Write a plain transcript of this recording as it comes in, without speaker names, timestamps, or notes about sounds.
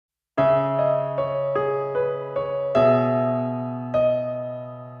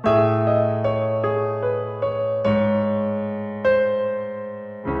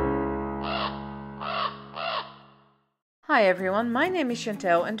Hi everyone, my name is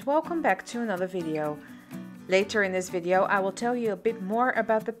Chantel and welcome back to another video. Later in this video I will tell you a bit more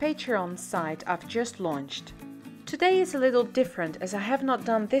about the Patreon site I've just launched. Today is a little different as I have not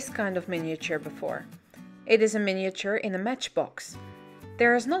done this kind of miniature before. It is a miniature in a matchbox.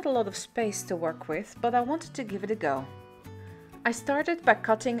 There is not a lot of space to work with, but I wanted to give it a go. I started by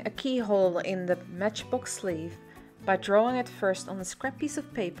cutting a keyhole in the matchbox sleeve by drawing it first on a scrap piece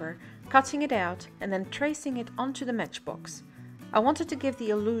of paper, cutting it out and then tracing it onto the matchbox. I wanted to give the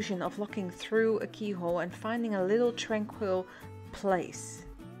illusion of looking through a keyhole and finding a little tranquil place.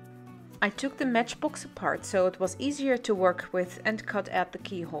 I took the matchbox apart so it was easier to work with and cut out the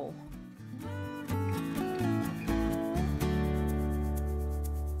keyhole.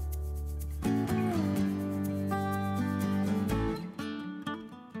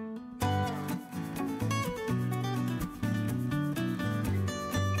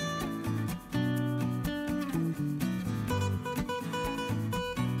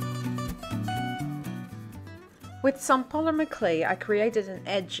 With some polymer clay, I created an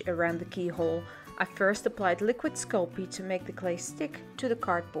edge around the keyhole. I first applied liquid Sculpey to make the clay stick to the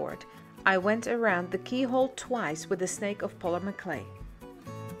cardboard. I went around the keyhole twice with a snake of polymer clay.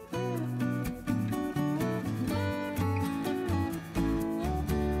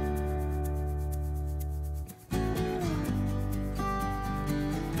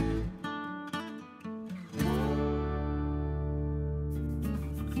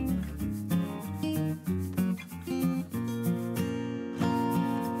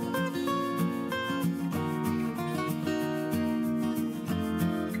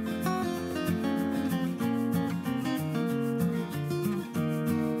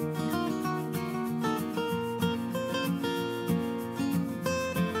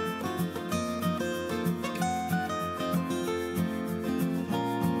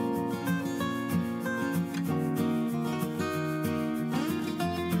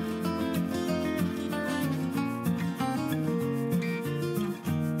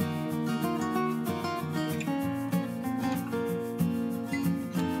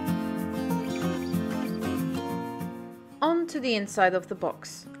 On to the inside of the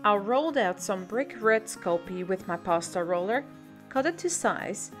box. I rolled out some brick red Sculpey with my pasta roller, cut it to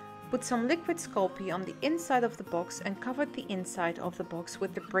size, put some liquid Sculpey on the inside of the box and covered the inside of the box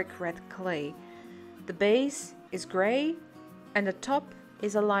with the brick red clay. The base is grey and the top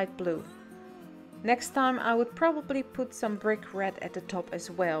is a light blue. Next time I would probably put some brick red at the top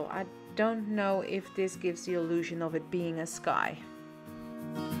as well. I don't know if this gives the illusion of it being a sky.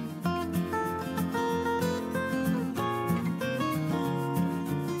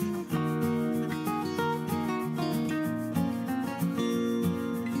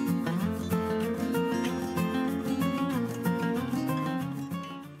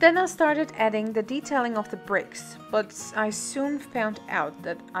 Then I started adding the detailing of the bricks, but I soon found out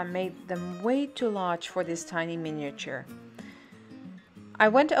that I made them way too large for this tiny miniature. I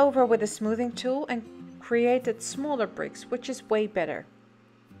went over with a smoothing tool and created smaller bricks, which is way better.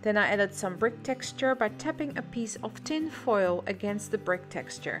 Then I added some brick texture by tapping a piece of tin foil against the brick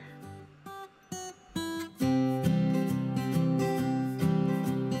texture.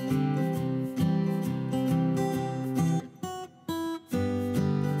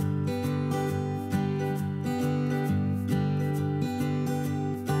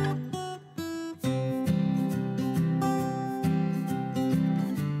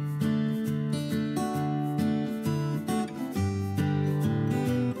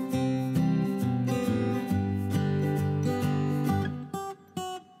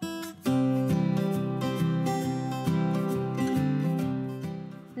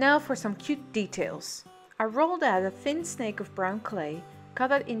 Now for some cute details. I rolled out a thin snake of brown clay,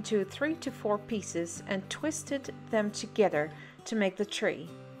 cut it into 3 to 4 pieces and twisted them together to make the tree.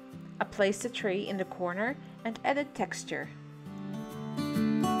 I placed the tree in the corner and added texture.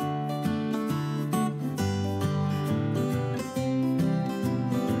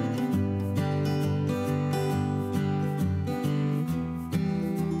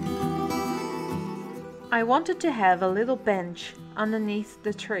 I wanted to have a little bench underneath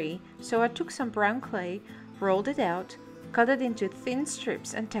the tree, so I took some brown clay, rolled it out, cut it into thin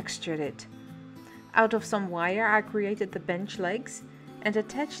strips and textured it. Out of some wire I created the bench legs and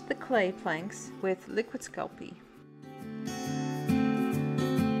attached the clay planks with liquid Sculpey.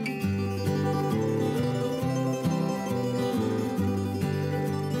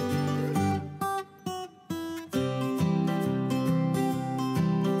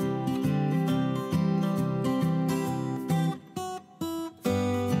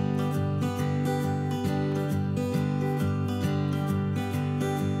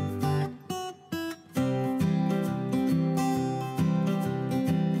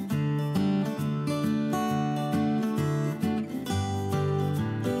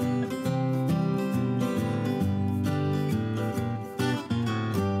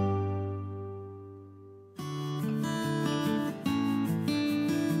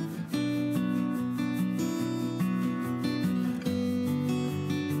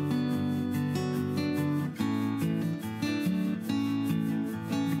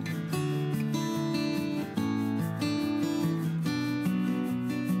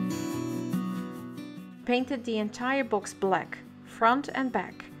 painted the entire box black, front and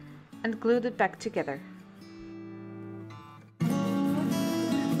back, and glued it back together.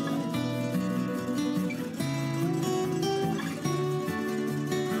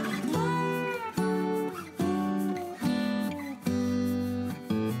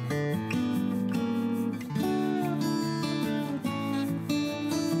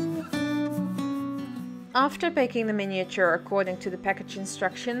 After baking the miniature according to the package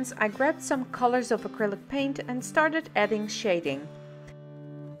instructions, I grabbed some colors of acrylic paint and started adding shading.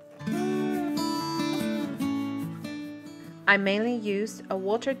 I mainly used a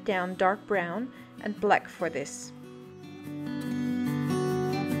watered down dark brown and black for this.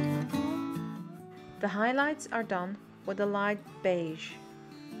 The highlights are done with a light beige.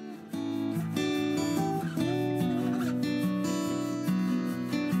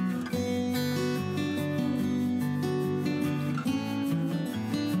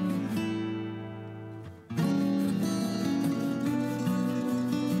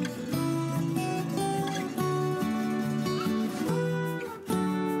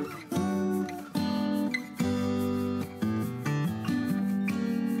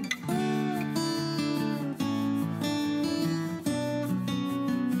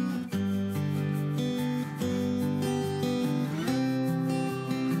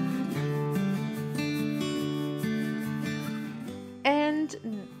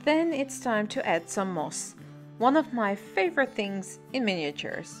 Then it's time to add some moss, one of my favorite things in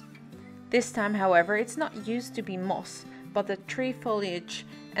miniatures. This time, however, it's not used to be moss, but the tree foliage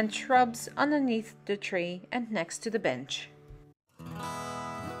and shrubs underneath the tree and next to the bench.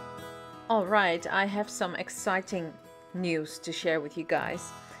 Alright, I have some exciting news to share with you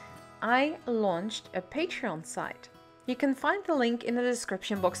guys. I launched a Patreon site. You can find the link in the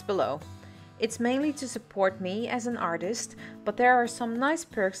description box below. It's mainly to support me as an artist, but there are some nice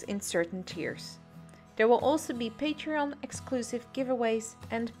perks in certain tiers. There will also be Patreon exclusive giveaways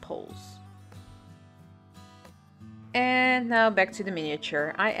and polls. And now back to the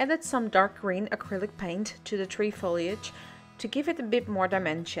miniature. I added some dark green acrylic paint to the tree foliage to give it a bit more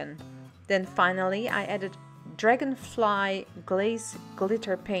dimension. Then finally I added dragonfly glaze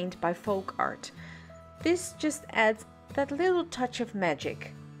glitter paint by Folk Art. This just adds that little touch of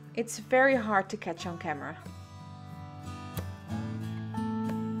magic. It's very hard to catch on camera.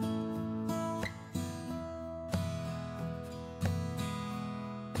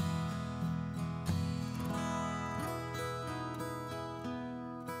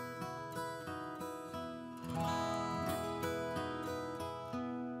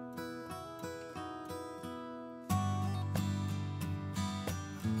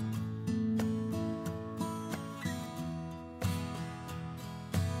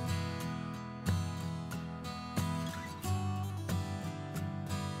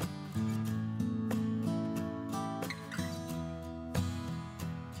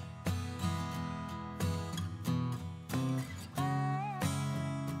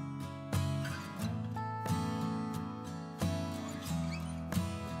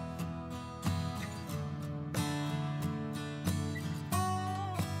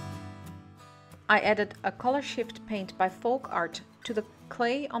 I added a color shift paint by Folk Art to the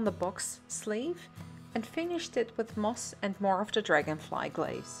clay on the box sleeve and finished it with moss and more of the dragonfly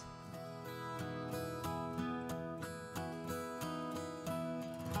glaze.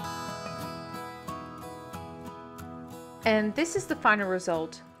 And this is the final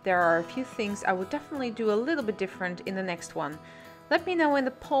result. There are a few things I would definitely do a little bit different in the next one. Let me know in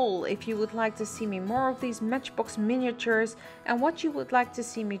the poll if you would like to see me more of these Matchbox miniatures and what you would like to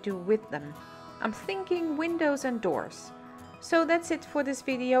see me do with them. I'm thinking windows and doors. So that's it for this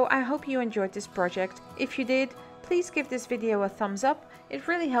video. I hope you enjoyed this project. If you did, please give this video a thumbs up. It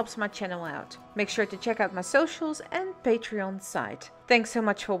really helps my channel out. Make sure to check out my socials and Patreon site. Thanks so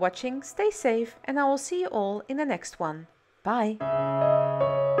much for watching, stay safe, and I will see you all in the next one. Bye!